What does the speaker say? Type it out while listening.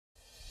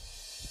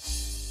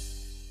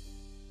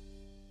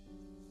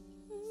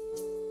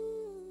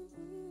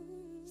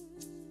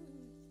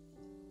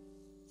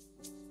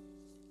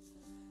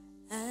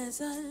As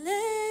I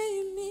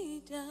lay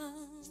me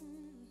down,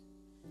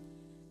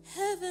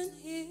 heaven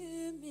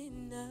hear me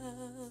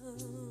now.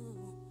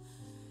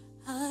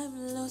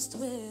 I'm lost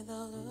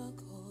without a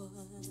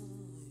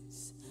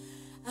cause,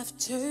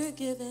 after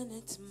giving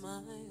it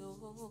my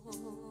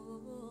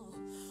all.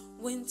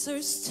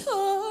 Winter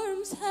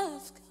storms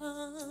have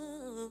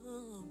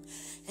come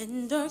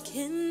and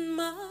darkened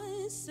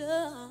my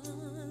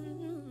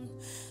sun.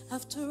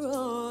 After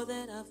all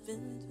that I've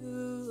been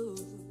through,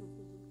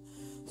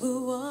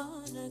 who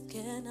one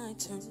again I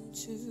turn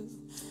to?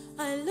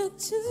 I look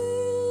to you,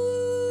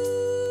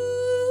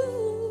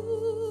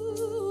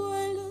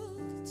 I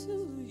look to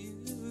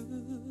you.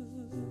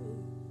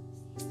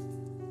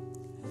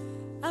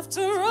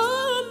 After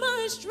all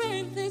my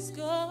strength is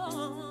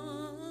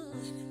gone,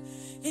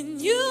 in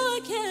you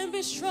I can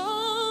be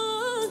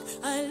strong.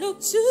 I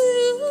look to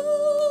you,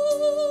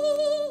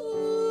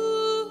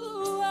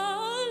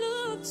 I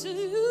look to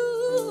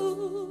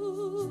you.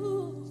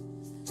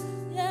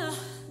 Yeah.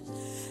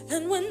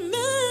 And when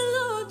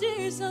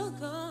melodies are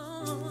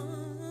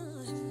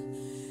gone,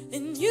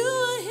 in you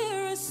I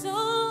hear a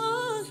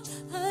song.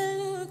 I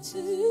look to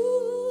you.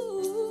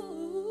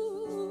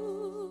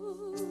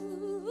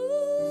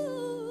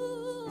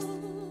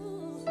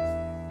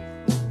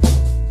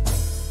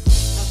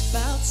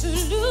 About to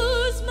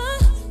lose my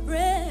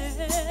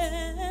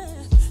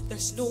breath,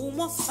 there's no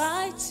more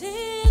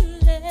fighting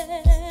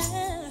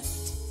left,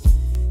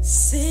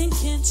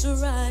 sinking to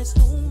rise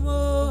no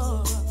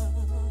more,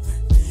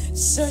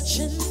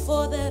 searching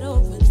for that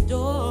open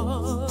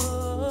door.